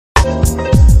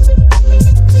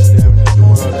Staring at the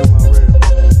world through my rear.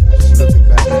 Just looking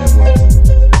back at the world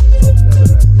from another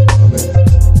level, you know what I mean?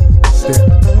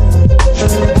 Staring.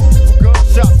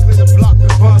 Gunshots lit the block, the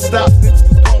bun stops. Niggas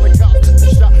was calling cops, took the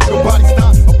shot. Nobody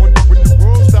stopped. I wonder when the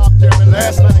world stopped staring.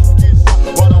 Last night, get shot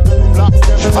while the whole block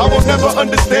staring. I will never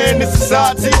understand this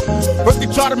society. First they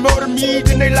try to murder me,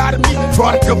 then they lie to me.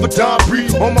 Try to cover Don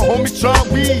Breed, all my homies try to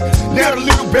weed. Now the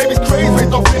little baby's crazy,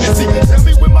 based off fantasy. Tell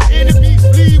me when my enemies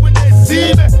flee when they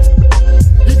see me.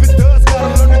 Even thugs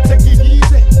gotta learn to take it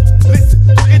easy. Listen,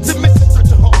 to intermission,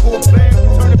 such a hardcore plan.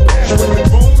 Turn it back when we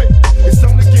roaming. It's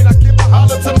on again, I give a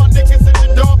holler to my niggas in the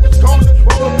darkest corner.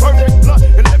 Roll a perfect blunt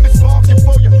and let me spark it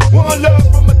for you. One love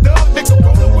from a thug nigga,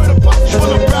 rolling with a pocket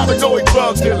full of paranoid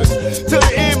drug dealers. Till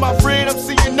the end, my friend, I'm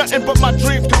seeing nothing but my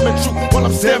dreams coming true. While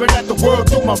I'm staring at the world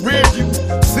through my rear view.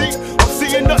 See, I'm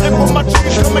seeing nothing but my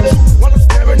dreams coming true. While I'm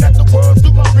staring at the world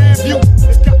through my rear view.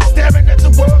 They got me staring at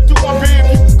the world through my rear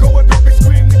view. Go and baby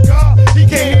scream to God, he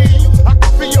can't hear you. I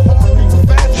can feel your heart beating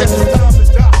fast, guess it's time to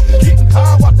die. Getting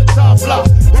high, watch the time fly.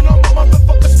 And all my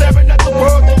motherfuckers staring at the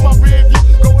world through my rear view.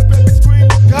 Go and baby scream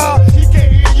to God, he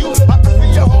can't hear you. I can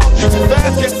feel your heart beating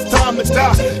fast, guess it's time to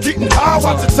die. Getting high,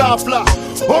 watch the time fly.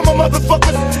 All my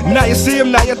motherfuckers. Now you see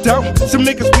them, now you don't. Some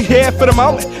niggas be here for the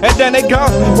moment, and then they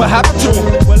gone. What happened to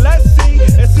them? Well, let's see.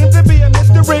 It seems to be a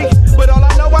mystery, but all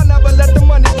I know, I never let the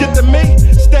money get to me.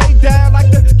 Stay down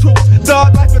like the truth.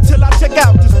 Thug life until I check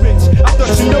out this bitch. I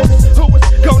thought you knew who was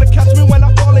gonna catch me when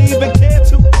I fall or even care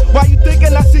to. Why you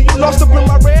thinking I see you lost up in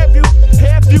my rear view?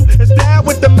 Hair view is down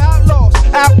with the outlaws.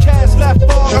 Outcasts left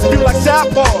fog, I feel like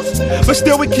southpaws. But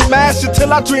still we keep mashing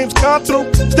till our dreams come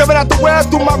through. Staring at the world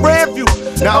through my rear view.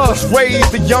 Now I was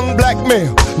raised a young black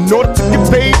male. In order to get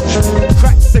paid,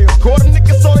 crack sales. Caught them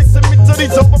niggas, so they sent me to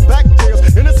these over back jails.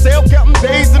 In a cell, counting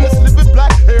days in this living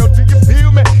black hell. Do you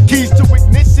feel me? Keys to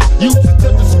ignition, use it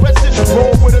to discretion.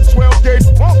 Roll with a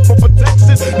 12-gauge pump for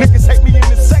protection. Niggas hate me in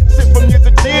this section from years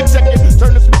of dead checking.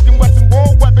 Turn the Smith & Wesson war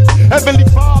weapons. Heavenly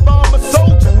Father, I'm a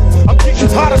soldier. I'm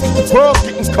getting hotter cause the world's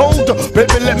getting colder.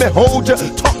 Baby, let me hold ya.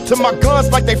 Talk to my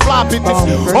guns like they fly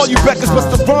bitches. All you beggars must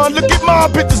have run. Look at my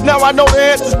bitches. Now I know the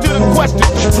answers to the question.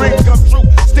 The dreams come true.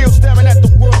 Still staring at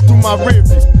the world through my rear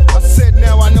view. I said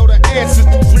now I know the answers.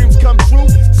 The dreams come true.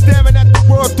 Staring at the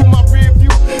world through my rear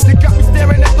view. They got me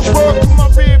staring at the world through my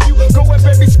rear view. Go ahead,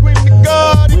 baby, scream to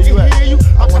God. He can hear you.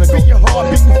 I wanna feel your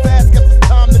heart beating fast. Guess it's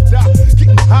time to die.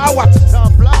 Getting high, watch the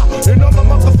time fly. And all my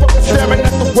motherfuckers staring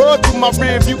at the world through my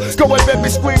rear view. Go ahead, baby,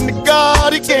 scream to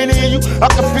God. He can't hear you. I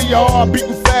can feel your heart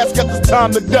beating fast. Guess it's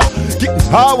time to die. Getting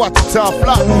high, watch the time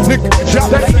fly. Nigga, drop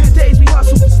back in the days we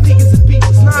hustled with sneakers and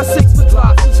beaters. 9-6 for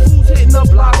glocks. There's fools hitting up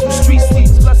blocks with street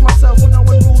sweepers. Bless myself when no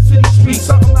one rules to these streets.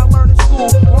 Something I learned in school.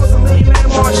 On some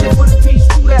A.M.A.N.I.A.C marching for the peace.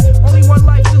 True that. Only one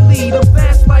life to lead. A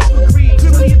fast life for greed.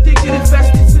 Criminally addicted,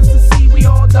 invested since the sea. We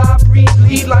all die, breathe,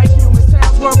 bleed like humans.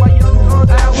 Towns run by young guns,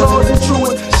 outlaws and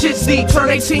truants. Shit's deep. Turn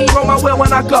 18, roll my wheel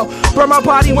when I go. Burn my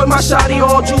body with my shotty,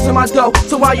 all juice in my dough.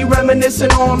 So while you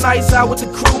reminiscing all nights out with the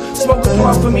crew, smoke a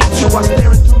blunt for me too. I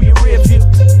staring through your rear view.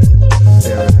 Staring at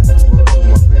the world through my rear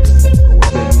view. Go ahead, baby,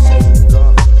 scream to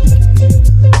God. He can hear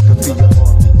you. I can feel your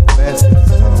heart beating fast.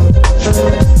 It's time to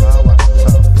die. I watch the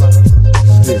time fly.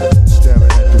 Still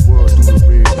staring at the world through the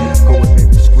rear view. Go ahead,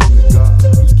 baby, scream to God.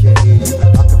 He can't hear you.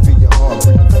 I can feel your heart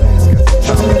beating fast. Guess it's time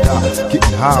to die.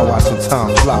 Getting high, watching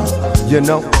time fly. You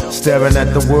know, staring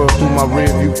at the world through my rear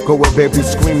view. Go ahead, baby,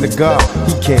 scream to God.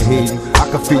 He can't hear you.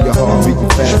 I can feel your heart beating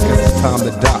fast. Guess it's time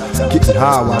to die. Getting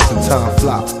high, watching time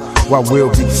fly. While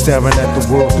we'll be staring at the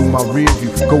world through my rear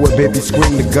view. Go ahead, baby,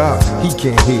 scream to God. He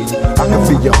can't hear you. I can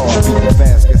feel your heart beating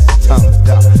fast. Guess it's time to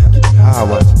die. Getting high,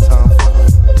 watching time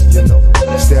fly. You know,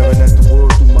 staring at the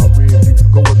world through my rear view.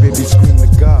 Go ahead, baby, scream to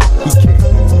God. He can't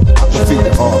hear you. I can feel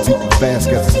your heart beating fast.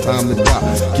 Guess it's time to die.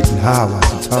 Getting high,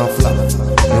 watching time fly.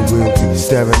 And we'll be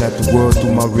staring at the world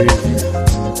through my rear view.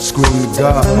 Scream to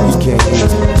God. He can't hear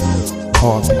you.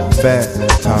 Heart beating fast.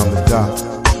 Time to die.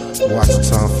 Watch the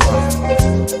time fly.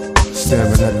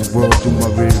 Staring at the world through my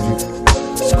rear view.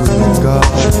 Screaming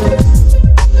God.